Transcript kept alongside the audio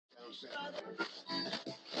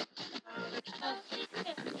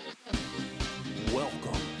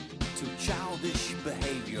Welcome to Childish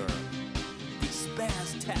Behavior, the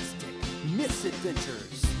spastastic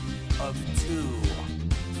misadventures of two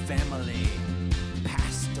family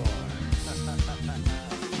pastors.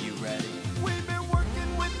 You ready? We've been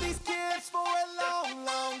working with these kids for a long,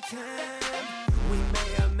 long time. We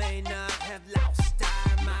may or may not have lost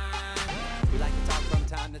our mind. We like to talk from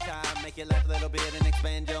time to time, make you laugh a little bit and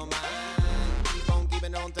expand your mind. Keep on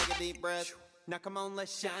keeping on, take a deep breath. Now come on,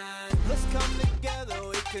 let's shine. Let's come together,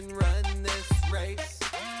 we can run this race.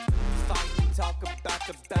 Fight and talk about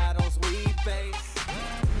the battles we face.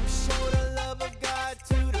 Show the love of God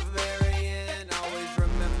to the very end. Always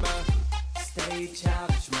remember, stay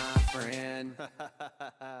childish, my friend.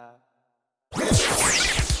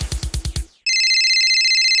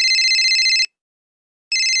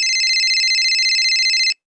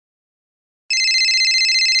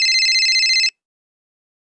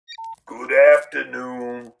 Good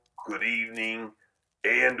afternoon, good evening,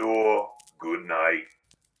 and or good night.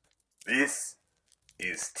 This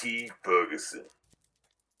is T. Ferguson,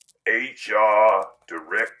 HR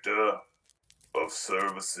Director of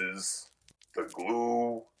Services, the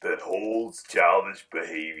glue that holds childish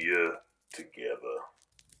behavior together.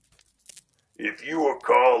 If you are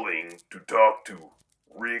calling to talk to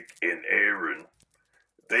Rick and Aaron,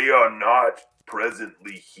 they are not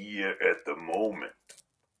presently here at the moment.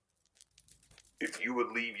 If you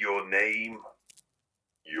would leave your name,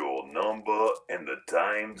 your number, and the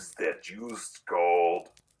times that you called,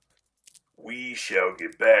 we shall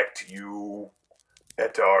get back to you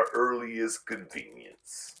at our earliest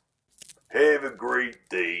convenience. Have a great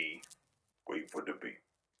day. Wait for the beep.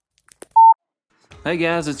 Hey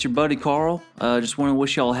guys, it's your buddy Carl. Just want to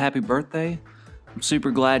wish y'all a happy birthday. I'm super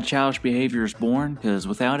glad Childish Behavior is born, because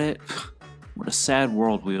without it, what a sad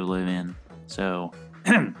world we would live in. So,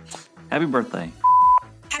 happy birthday.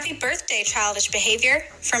 Happy birthday, Childish Behavior,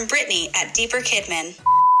 from Brittany at Deeper Kidman.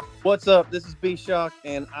 What's up? This is B-Shock,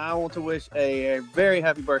 and I want to wish a very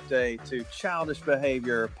happy birthday to Childish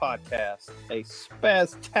Behavior Podcast, a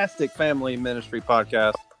spastastic family ministry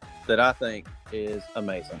podcast that I think is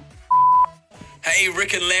amazing. Hey,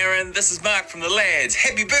 Rick and Laren, this is Mark from the Lads.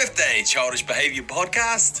 Happy birthday, Childish Behavior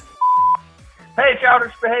Podcast. Hey,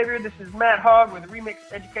 Childish Behavior, this is Matt Hogg with Remix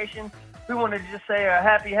Education. We wanted to just say a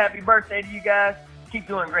happy birthday to you guys. Keep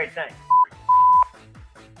doing great things.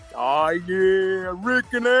 Oh yeah,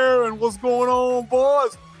 Rick and Aaron, what's going on,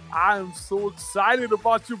 boys? I am so excited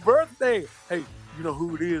about your birthday. Hey, you know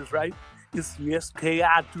who it is, right? It's the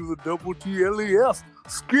SKI to the double TLES.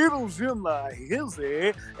 Skittles in the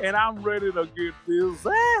hizzy, and I'm ready to get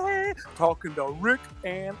busy talking to Rick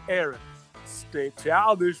and Aaron. Stay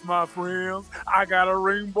childish, my friends. I got a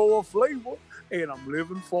rainbow of flavor, and I'm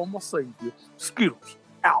living for my savior. Skittles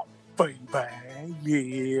out, baby,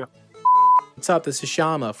 yeah. What's up? This is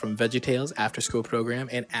Shama from VeggieTales After School Program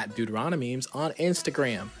and at Deuteronomemes on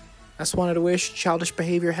Instagram. I just wanted to wish Childish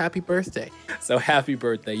Behavior happy birthday. So happy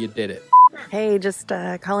birthday, you did it. Hey, just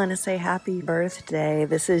calling to say happy birthday.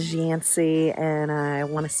 This is Yancey, and I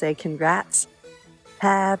want to say congrats.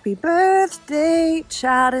 Happy birthday,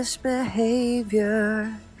 Childish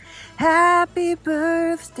Behavior. Happy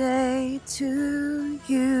birthday to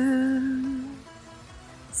you.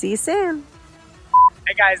 See you soon.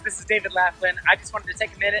 Hey guys, this is David Laughlin. I just wanted to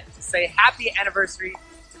take a minute to say happy anniversary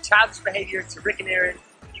to Childish Behavior, to Rick and Aaron.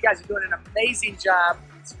 You guys are doing an amazing job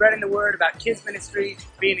spreading the word about kids ministry,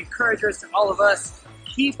 being encouragers to all of us.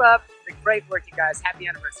 Keep up the great work, you guys. Happy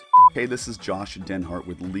anniversary. Hey, this is Josh Denhart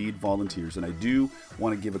with Lead Volunteers, and I do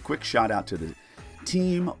want to give a quick shout out to the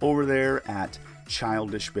team over there at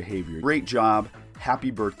Childish Behavior. Great job.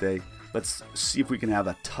 Happy birthday. Let's see if we can have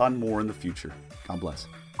a ton more in the future. God bless.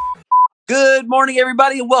 Good morning,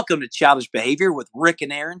 everybody, and welcome to Childish Behavior with Rick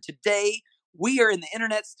and Aaron. Today, we are in the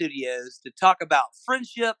internet studios to talk about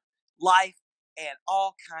friendship, life, and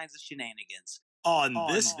all kinds of shenanigans. On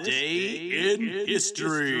this day in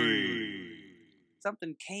history.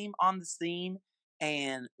 Something came on the scene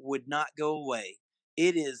and would not go away.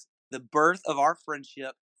 It is the birth of our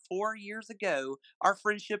friendship 4 years ago. Our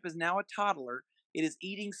friendship is now a toddler. It is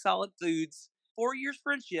eating solid foods. 4 years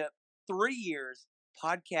friendship, 3 years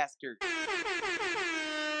podcaster.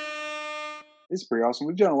 It's pretty awesome.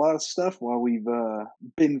 We've done a lot of stuff while we've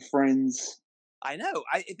been friends. I know.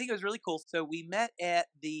 I think it was really cool. So we met at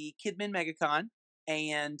the Kidman MegaCon,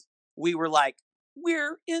 and we were like,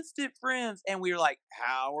 we're instant friends. And we were like,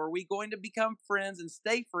 how are we going to become friends and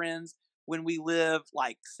stay friends when we live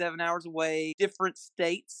like 7 hours away, different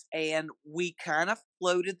states? And we kind of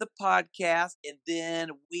floated the podcast, and then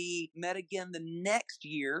we met again the next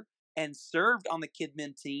year and served on the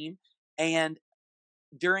Kidmin team. And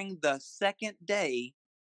during the second day,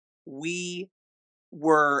 we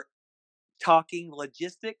were talking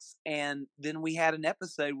logistics, and then we had an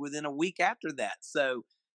episode within a week after that. So,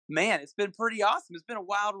 man, it's been pretty awesome. It's been a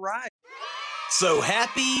wild ride. So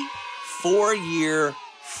happy 4-year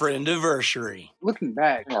friendiversary. Looking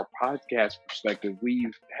back from our podcast perspective,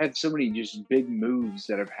 we've had so many just big moves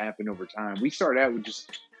that have happened over time. We started out with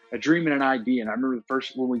just a dream and an idea. And I remember the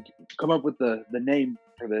first, when we come up with the name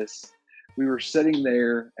for this, we were sitting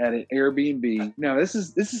there at an Airbnb. No, this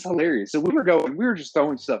is hilarious. So we were just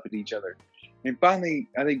throwing stuff at each other. And finally,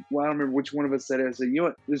 I think, well, I don't remember which one of us said it. I said, you know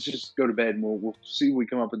what, let's just go to bed and we'll see when we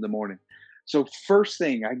come up in the morning. So first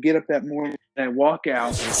thing, I get up that morning and I walk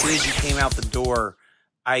out. As soon as you came out the door,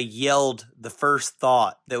 I yelled the first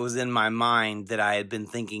thought that was in my mind that I had been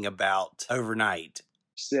thinking about overnight.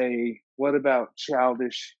 Say, what about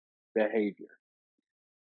childish behavior?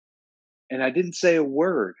 And I didn't say a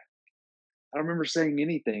word. I don't remember saying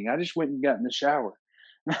anything. I just went and got in the shower.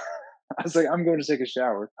 I was like, I'm going to take a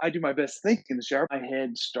shower. I do my best thinking in the shower. My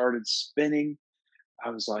head started spinning. I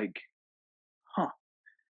was like, huh.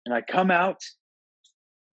 And I come out,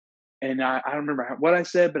 and I don't remember what I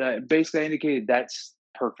said, but I basically indicated that's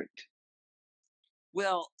perfect.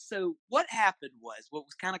 Well, so what happened was, what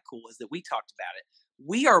was kind of cool is that we talked about it.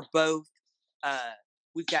 We are both,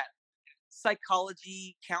 we've got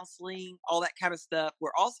psychology, counseling, all that kind of stuff. We're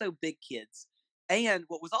also big kids. And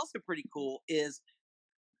what was also pretty cool is,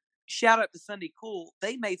 shout out to Sunday Cool.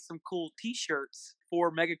 They made some cool t-shirts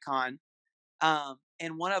for MegaCon.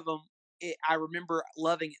 And one of them, I remember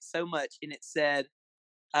loving it so much. And it said,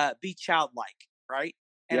 be childlike, right?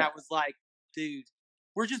 And Yeah. I was like, dude,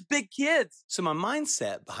 we're just big kids. So my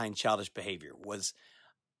mindset behind childish behavior was,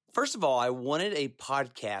 first of all, I wanted a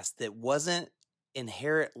podcast that wasn't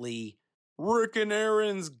inherently Rick and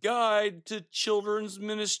Aaron's Guide to Children's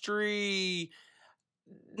Ministry.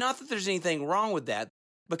 Not that there's anything wrong with that,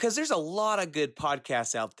 because there's a lot of good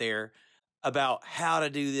podcasts out there about how to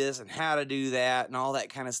do this and how to do that and all that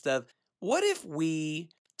kind of stuff. What if we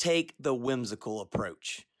take the whimsical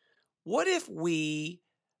approach? What if we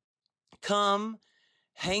come,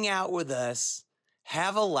 hang out with us,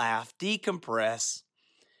 have a laugh, decompress,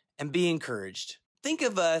 and be encouraged? Think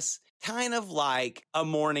of us kind of like a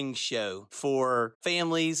morning show for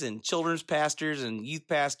families and children's pastors and youth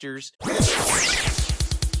pastors.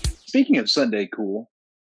 Speaking of Sunday Cool,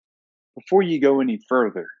 before you go any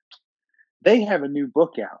further, they have a new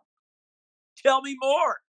book out. Tell me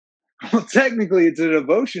more. Well, technically, it's a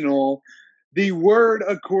devotional, The Word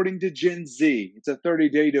According to Gen Z. It's a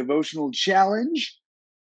 30-day devotional challenge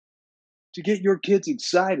to get your kids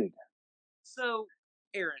excited. So,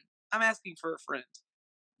 Aaron, I'm asking for a friend.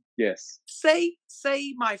 Yes. Say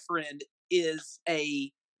my friend is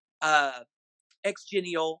a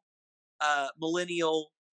ex-genial,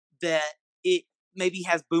 millennial that it maybe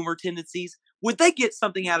has boomer tendencies. Would they get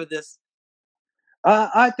something out of this?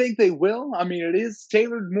 I think they will. I mean, it is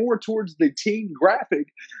tailored more towards the teen graphic,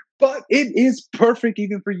 but it is perfect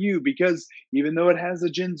even for you because even though it has a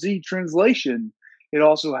Gen Z translation, it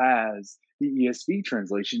also has the ESV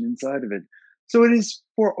translation inside of it. So it is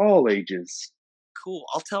for all ages. Cool.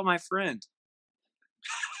 I'll tell my friend.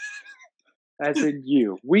 As in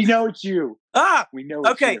you. We know it's you. We know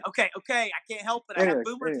it's Okay. you. I can't help it. I have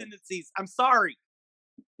boomer tendencies. I'm sorry.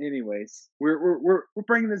 Anyways, we're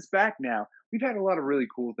bringing this back now. We've had a lot of really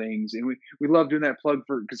cool things, and we love doing that plug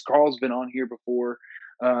for because Carl's been on here before,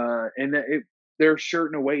 and their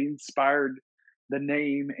shirt in a way inspired the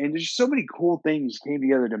name, and there's so many cool things came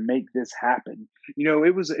together to make this happen. You know,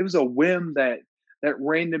 it was a whim that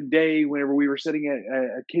random day whenever we were sitting at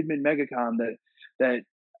a Kidmin MegaCon that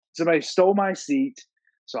somebody stole my seat,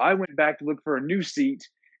 so I went back to look for a new seat,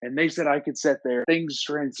 and they said I could sit there. Things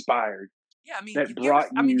transpired. Yeah, I mean, that brought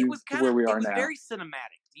you it was to where we are now. Very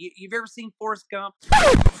cinematic. You've ever seen Forrest Gump?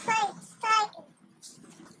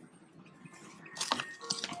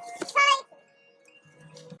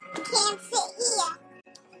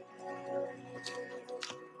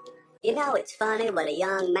 You know, it's funny what a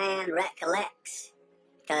young man recollects,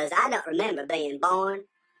 because I don't remember being born.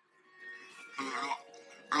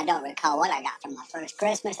 I don't recall what I got for my first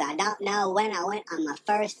Christmas. I don't know when I went on my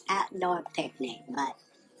first outdoor picnic, but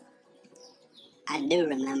I do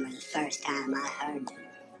remember the first time I heard the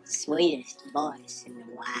sweetest voice in the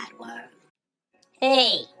wide world.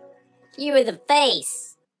 Hey, you were the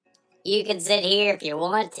face. You can sit here if you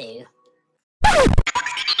want to.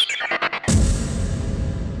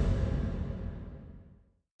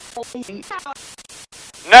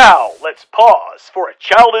 Now, let's pause for a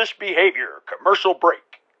childish behavior commercial break.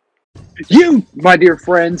 You, my dear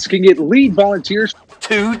friends, can get lead volunteers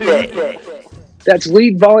today. That's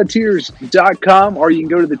leadvolunteers.com, or you can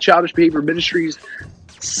go to the Childish Behavior Ministries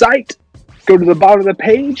site, go to the bottom of the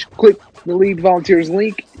page, click the Lead Volunteers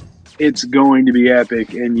link. It's going to be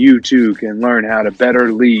epic, and you too can learn how to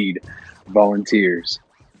better lead volunteers.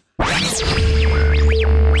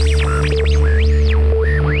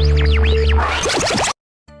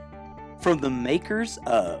 From the makers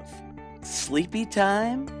of Sleepy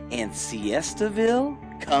Time and Siestaville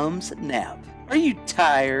comes Nap. Are you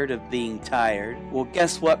tired of being tired? Well,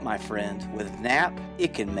 guess what, my friend? With Nap,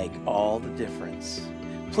 it can make all the difference.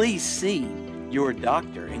 Please see your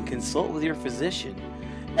doctor and consult with your physician,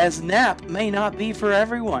 as Nap may not be for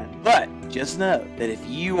everyone. But just know that if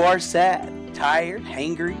you are sad, tired,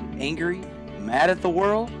 hangry, angry, mad at the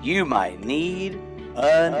world, you might need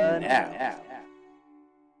a nap.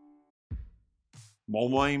 My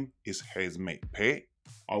name is Hazmat Pat.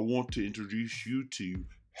 I want to introduce you to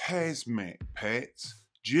Hazmat Pat's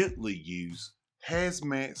gently used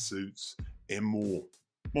hazmat suits and more.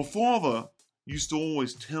 My father used to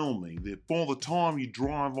always tell me that by the time you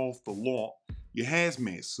drive off the lot, your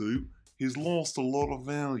hazmat suit has lost a lot of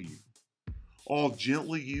value. Our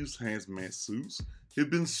gently used hazmat suits have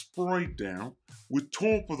been sprayed down with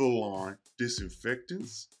top-of-the-line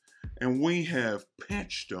disinfectants, and we have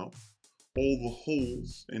patched up all the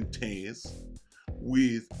holes and tears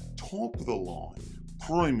with top-of-the-line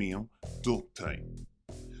premium duct tape.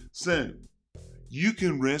 So, you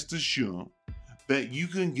can rest assured that you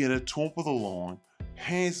can get a top-of-the-line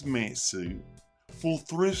hazmat suit for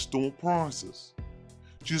thrift store prices.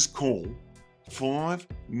 Just call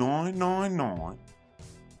 5999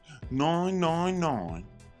 999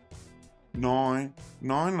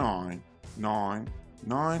 999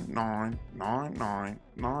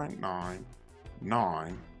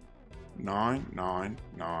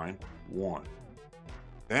 99999999991.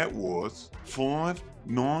 That was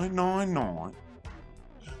 5999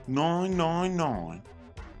 999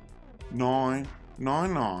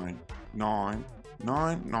 999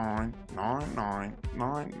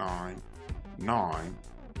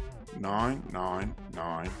 99999999991.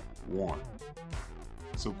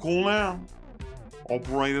 So call now.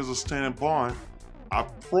 Operators are standing by. I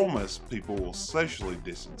promise people will socially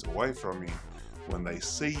distance away from you when they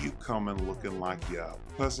see you coming looking like you're a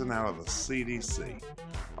person out of the CDC.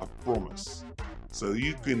 I promise. So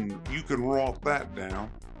you can write that down.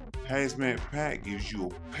 Hazmat Pat gives you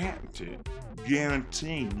a patented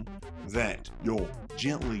guarantee that your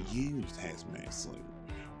gently used hazmat suit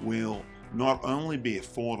will not only be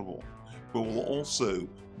affordable, but will also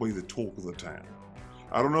be the talk of the town.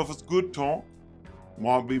 I don't know if it's good talk,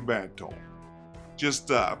 might be bad talk. Just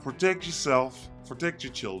protect yourself, protect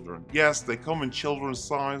your children. Yes, they come in children's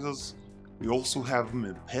sizes. We also have them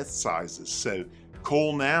in pet sizes, so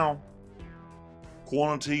call now.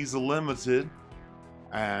 Quantities are limited,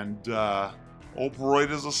 and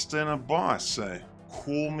operators are standing by, so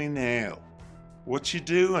call me now. What you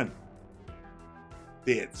doing?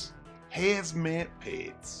 That's Hazmat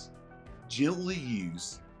Pets, gently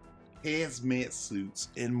used hazmat suits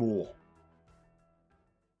and more.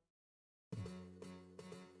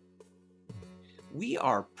 We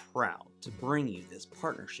are proud to bring you this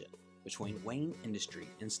partnership between Wayne Industry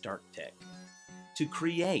and Stark Tech to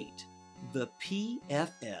create the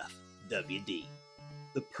PFF-WD,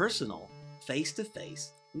 the personal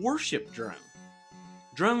face-to-face worship drone.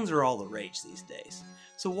 Drones are all the rage these days,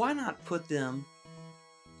 so why not put them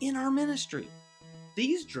in our ministry?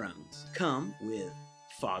 These drones come with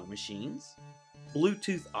fog machines,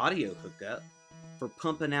 Bluetooth audio hookup for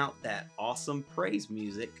pumping out that awesome praise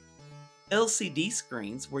music, LCD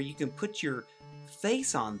screens where you can put your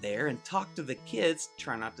face on there and talk to the kids,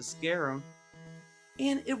 try not to scare them,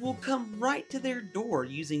 and it will come right to their door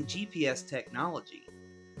using GPS technology.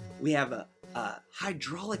 We have a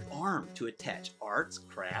hydraulic arm to attach arts,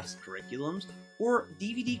 crafts, curriculums, or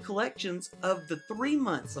DVD collections of the 3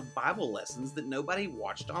 months of Bible lessons that nobody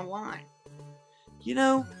watched online. You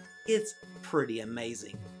know, it's pretty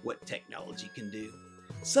amazing what technology can do.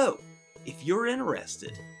 So, if you're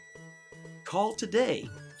interested, call today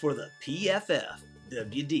for the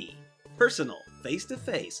PFF-WD, personal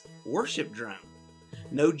face-to-face worship drone.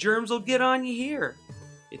 No germs will get on you here.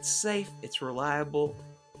 It's safe, it's reliable.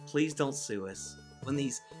 Please don't sue us when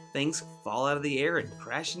these things fall out of the air and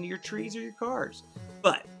crash into your trees or your cars.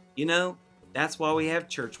 But, you know, that's why we have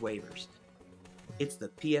church waivers. It's the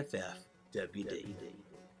PFF-WD.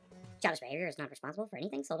 Childish Behavior is not responsible for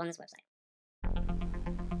anything sold on this website.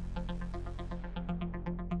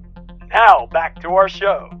 Now, back to our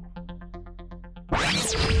show.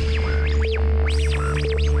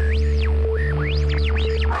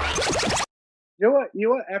 You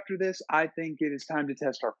know what? After this, I think it is time to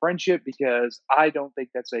test our friendship because I don't think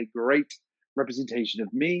that's a great representation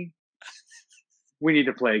of me. We need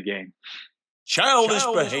to play a game. Childish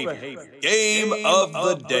behavior. Game of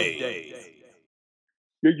the day.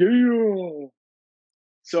 Yeah.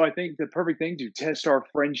 So I think the perfect thing to test our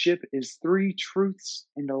friendship is 3 truths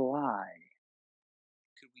and a lie.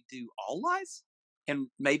 Could we do all lies? And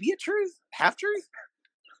maybe a truth? Half truth?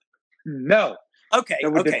 No. Okay.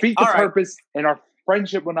 That would Okay. defeat the all right. purpose, and our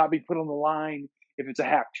friendship will not be put on the line if it's a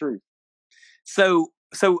half truth. So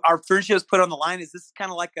our friendship is put on the line. Is this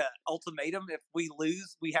kind of like a ultimatum? If we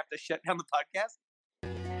lose, we have to shut down the podcast?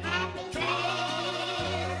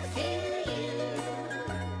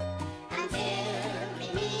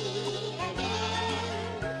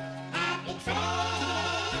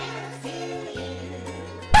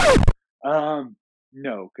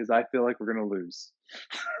 No, because I feel like we're gonna lose.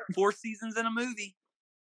 4 seasons in a movie.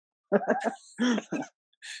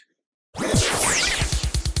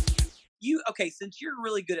 Okay, since you're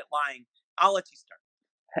really good at lying, I'll let you start.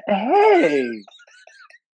 Hey!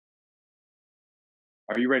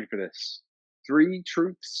 Are you ready for this? 3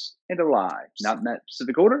 truths and a lie. Not in that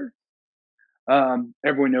specific order.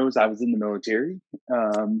 Everyone knows I was in the military.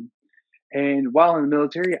 And while in the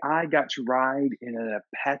military, I got to ride in an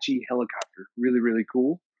Apache helicopter. Really, really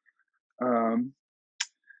cool.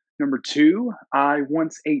 Number 2, I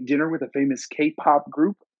once ate dinner with a famous K-pop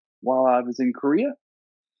group while I was in Korea.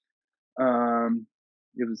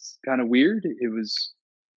 It was kind of weird.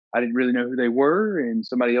 I didn't really know who they were, and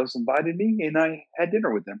somebody else invited me, and I had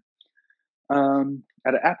dinner with them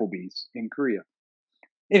at an Applebee's in Korea.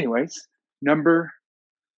 Anyways, number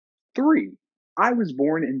 3, I was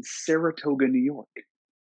born in Saratoga, New York. I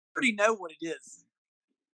already know what it is.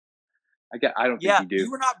 I don't think you do.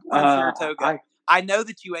 You were not born in Saratoga. I know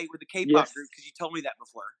that you ate with the K-pop group because you told me that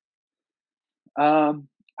before.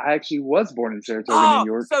 I actually was born in Saratoga,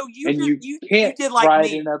 New York. So you can't did like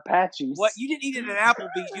ride me. in Apaches. What? You didn't eat it at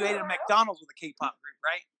Applebee's. You ate it at McDonald's with the K-pop group,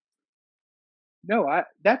 right? No,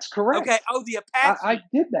 that's correct. Okay. Oh, the Apache. I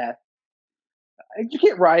did that. You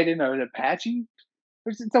can't ride in an Apache.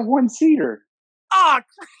 It's a 1-seater. Ah,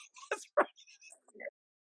 crap. That's right.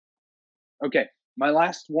 Okay, my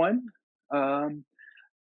last one.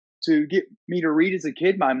 To get me to read as a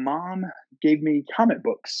kid, my mom gave me comic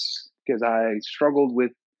books because I struggled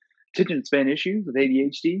with attention span issues with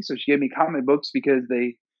ADHD. So she gave me comic books because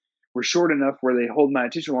they were short enough where they hold my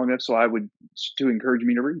attention long enough to encourage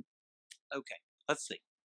me to read. Okay, let's see.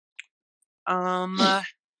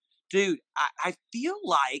 Dude, I feel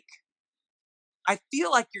like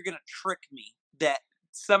you're gonna trick me that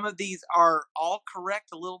some of these are all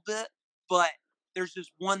correct a little bit, but there's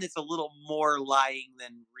just one that's a little more lying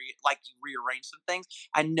than like you rearranged some things.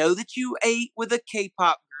 I know that you ate with a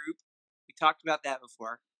K-pop group. We talked about that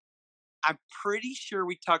before. I'm pretty sure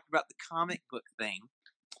we talked about the comic book thing.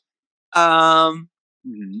 I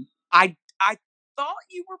thought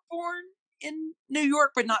you were born in New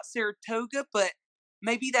York, but not Saratoga. But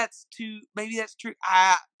maybe that's true.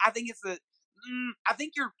 I think it's a. I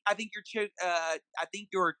think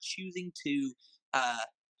you're choosing to.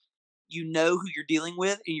 You know who you're dealing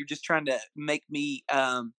with, and you're just trying to make me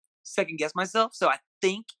second guess myself. So I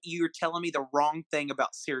think you're telling me the wrong thing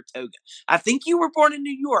about Saratoga. I think you were born in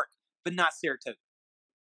New York, but not Saratoga.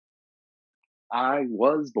 I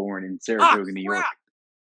was born in Saratoga, New York.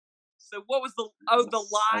 So what was the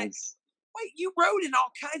lie? Wait, you wrote in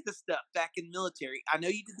all kinds of stuff back in the military. I know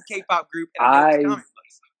you did the K-pop group, and I know it's comic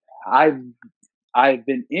books. I've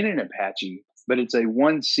been in an Apache, but it's a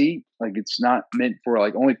 1-seat. Like it's not meant for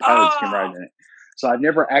only pilots can ride in it. So I've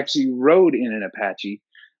never actually rode in an Apache.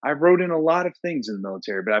 I've rode in a lot of things in the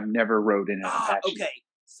military, but I've never rode in an Apache. Okay,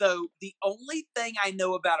 so the only thing I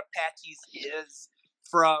know about Apaches is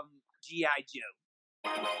from G.I. Joe.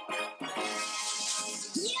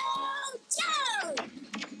 Yo, Joe!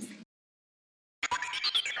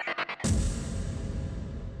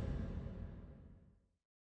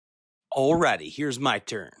 Alrighty, here's my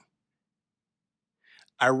turn.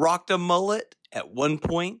 I rocked a mullet at one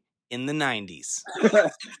point in the 90s.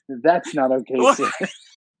 That's not okay, sir.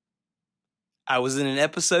 I was in an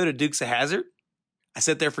episode of Dukes of Hazzard. I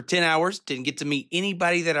sat there for 10 hours, didn't get to meet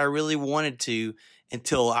anybody that I really wanted to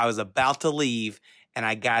until I was about to leave, and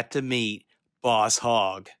I got to meet Boss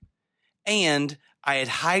Hogg. And I had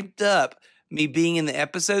hyped up me being in the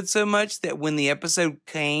episode so much that when the episode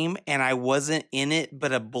came and I wasn't in it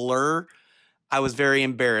but a blur, I was very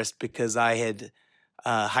embarrassed because I had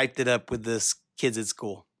hyped it up with the kids at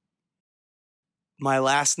school. My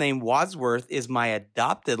last name, Wadsworth, is my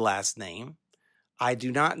adopted last name. I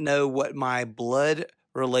do not know what my blood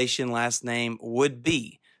relation last name would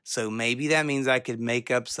be. So maybe that means I could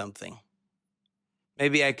make up something.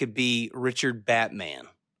 Maybe I could be Richard Batman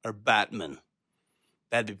or Batman.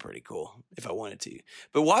 That'd be pretty cool if I wanted to.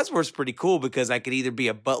 But Wadsworth's pretty cool because I could either be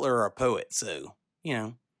a butler or a poet. So,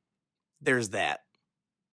 there's that.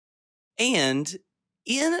 And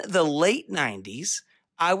in the late 90s,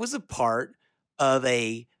 I was a part of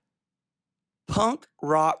a punk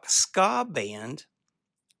rock ska band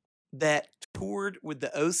that toured with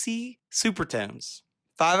the OC Supertones,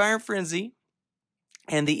 Five Iron Frenzy,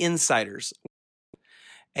 and the Insiders.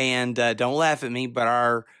 And don't laugh at me, but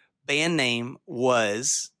our band name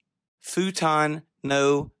was Futon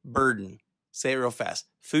No Burden. Say it real fast.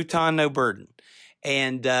 Futon No Burden.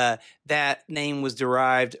 And that name was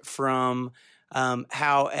derived from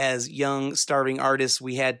how, as young, starving artists,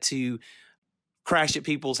 we had to crash at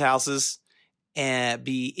people's houses and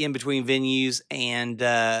be in between venues. And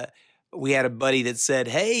we had a buddy that said,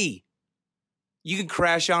 hey, you can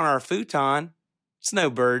crash on our futon. It's no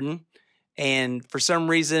burden. And for some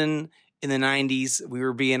reason in the 90s, we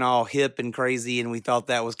were being all hip and crazy, and we thought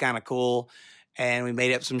that was kind of cool. And we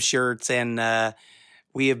made up some shirts, and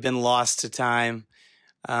we have been lost to time.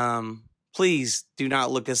 Please do not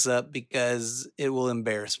look us up because it will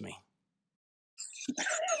embarrass me.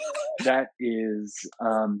 That is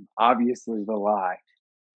obviously the lie.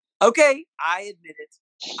 Okay, I admit it.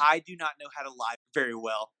 I do not know how to lie very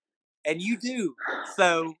well. And you do.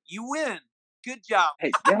 So you win. Good job.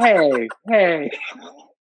 Hey.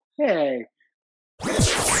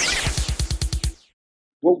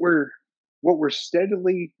 What we're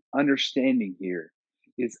steadily understanding here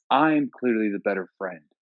is I am clearly the better friend.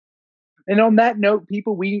 And on that note,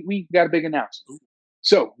 people, we got a big announcement.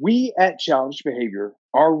 So we at Childish Behavior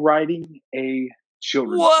are writing a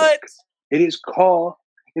children's book. It is called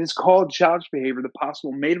Childish Behavior: The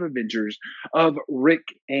Possible Made-Up Adventures of Rick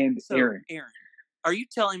and Aaron. Aaron, are you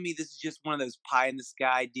telling me this is just one of those pie in the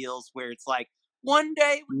sky deals where it's like, one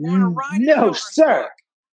day we want to write a children's book?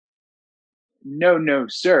 No,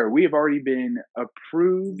 sir. We have already been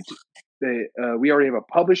approved. We already have a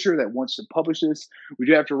publisher that wants to publish this. We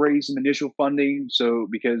do have to raise some initial funding,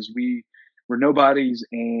 because we're nobodies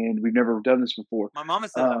and we've never done this before. My mama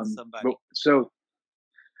said I'm somebody.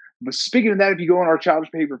 But speaking of that, if you go on our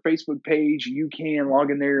Childish Behavior Facebook page, you can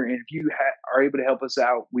log in there, and if you are able to help us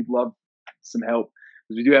out, we'd love some help,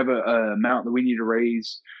 because we do have an amount that we need to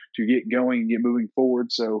raise to get going and get moving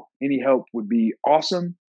forward. So any help would be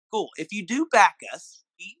awesome. Cool. If you do back us,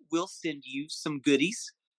 we will send you some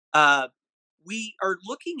goodies. We are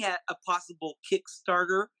looking at a possible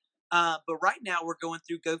Kickstarter, but right now we're going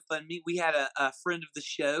through GoFundMe. We had a friend of the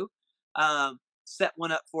show set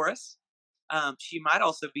one up for us. She might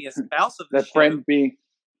also be a spouse of the show. That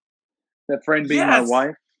friend being my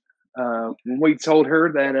wife. When we told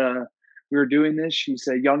her that we were doing this, she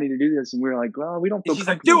said, "Y'all need to do this," and we were like, "Well, we don't feel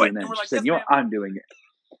comfortable doing that." She said, "You know what? I'm doing it."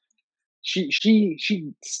 She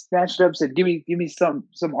snatched up, said, "Give me some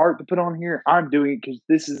art to put on here. I'm doing it because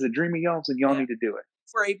this is a dream of y'all, so y'all need to do it."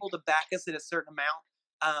 If we're able to back us at a certain amount,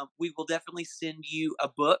 we will definitely send you a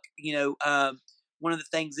book. One of the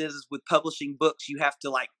things is with publishing books, you have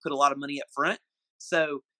to put a lot of money up front.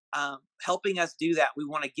 So helping us do that, we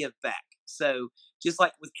want to give back. So just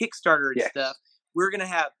like with Kickstarter and stuff, we're going to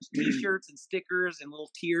have T-shirts and stickers and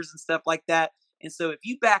little tiers and stuff like that. And so if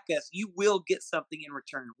you back us, you will get something in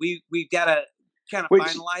return. We've got to kind of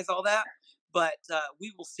finalize all that, but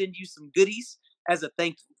we will send you some goodies as a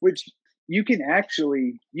thank you. Which you can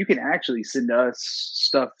actually send us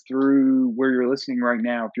stuff through where you're listening right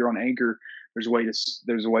now. If you're on Anchor, there's a way to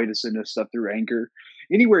send us stuff through Anchor.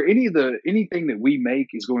 Anything that we make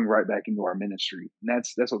is going right back into our ministry. And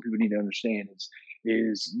that's what people need to understand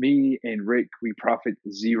is me and Rick, we profit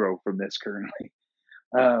zero from this currently.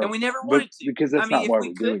 And we never wanted to, because that's not why we're doing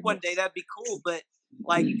it. If we could one day, that'd be cool. But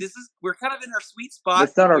we're kind of in our sweet spot.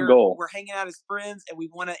 That's not our goal. We're hanging out as friends, and we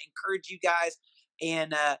want to encourage you guys.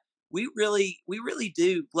 And we really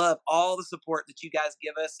do love all the support that you guys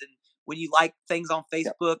give us. And when you like things on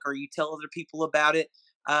Facebook or you tell other people about it,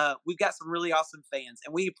 we've got some really awesome fans,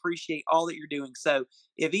 and we appreciate all that you're doing. So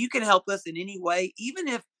if you can help us in any way, even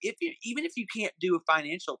if you can't do a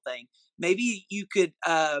financial thing, maybe you could,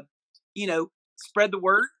 spread the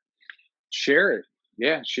word. Share it.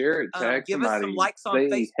 Yeah, share it. Tag give somebody. Us some likes on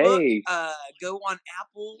Facebook. Hey. Go on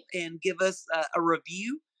Apple and give us a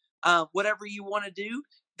review. Whatever you want to do,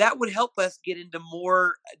 that would help us get into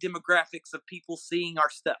more demographics of people seeing our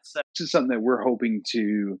stuff. So this is something that we're hoping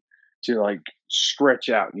to stretch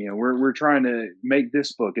out. We're trying to make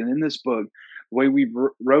this book, and in this book, the way we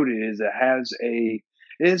wrote it is it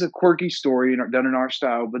it is a quirky story done in our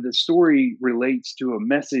style, but the story relates to a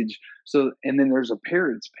message. So, and then there's a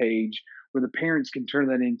parents page where the parents can turn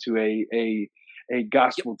that into a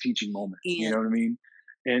gospel teaching moment. You know what I mean?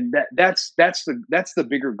 And that's the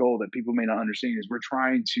bigger goal that people may not understand is we're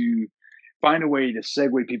trying to find a way to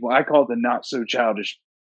segue people. I call it the not so childish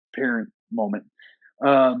parent moment.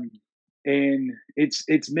 And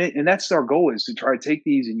it's meant, and that's our goal, is to try to take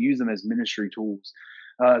these and use them as ministry tools.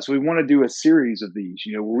 So we want to do a series of these,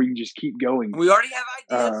 where we can just keep going. We already have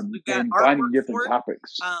ideas. We've got and artwork finding different for it.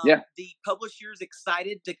 topics. The publisher is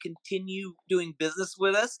excited to continue doing business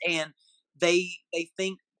with us, and they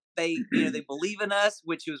think they believe in us,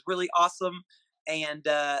 which was really awesome. And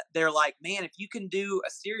they're like, man, if you can do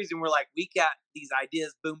a series, and we're like, we got these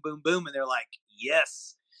ideas, boom, boom, boom, and they're like,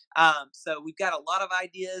 yes. So we've got a lot of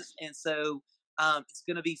ideas, and so it's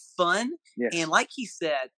going to be fun. Yes. And like he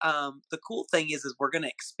said, the cool thing is we're going to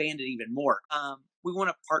expand it even more. We want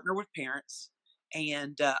to partner with parents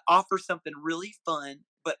and offer something really fun,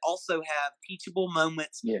 but also have teachable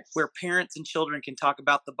moments where parents and children can talk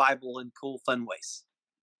about the Bible in cool, fun ways.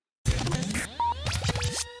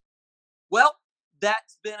 Well,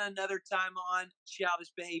 that's been another time on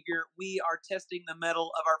Childish Behavior. We are testing the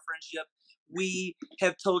mettle of our friendship. We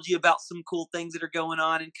have told you about some cool things that are going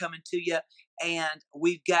on and coming to you. And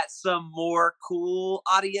we've got some more cool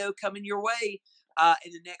audio coming your way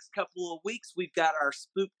in the next couple of weeks. We've got our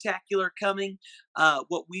Spooktacular coming,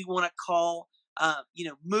 what we want to call,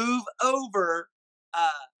 move over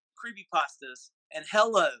creepypastas and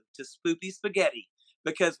hello to Spoopy Spaghetti,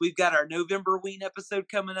 because we've got our November Ween episode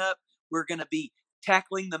coming up. We're going to be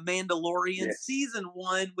tackling The Mandalorian Season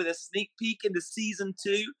 1 with a sneak peek into Season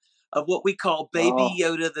 2 of what we call Baby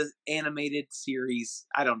Yoda, the animated series.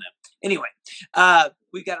 I don't know. Anyway,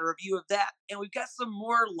 we've got a review of that, and we've got some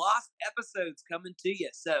more lost episodes coming to you.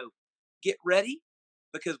 So get ready,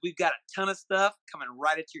 because we've got a ton of stuff coming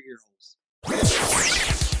right at your ear holes.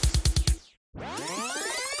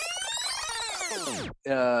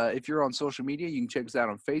 If you're on social media, you can check us out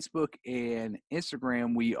on Facebook and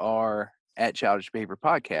Instagram. We are at Childish Behavior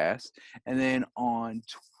Podcast. And then on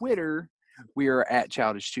Twitter, we are at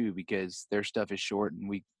Childish too, because their stuff is short and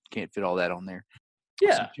we can't fit all that on there.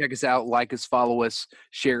 Yeah. So check us out, like us, follow us,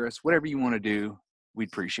 share us, whatever you want to do. We'd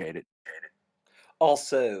appreciate it.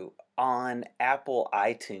 Also, on Apple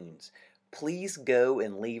iTunes, please go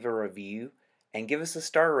and leave a review and give us a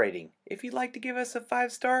star rating. If you'd like to give us a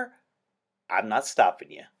 5-star, I'm not stopping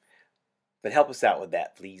you. But help us out with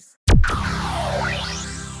that, please.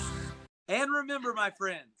 And remember, my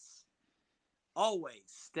friends, always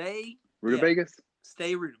stay Rutabagas.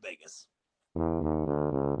 Stay Rutabagas.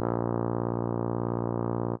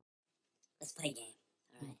 Let's play a game.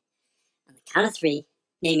 All right. On the count of 3,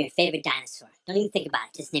 name your favorite dinosaur. Don't even think about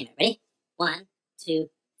it. Just name it. Ready? 1, 2,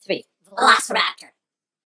 3. Velociraptor.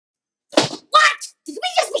 What? Did we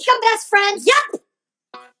just become best friends? Yup!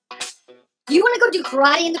 Do you want to go do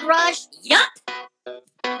karate in the garage? Yup!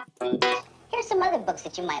 Here's some other books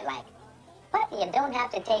that you might like. But you don't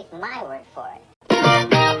have to take my word for it.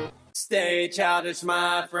 Stay childish,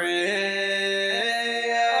 my friend.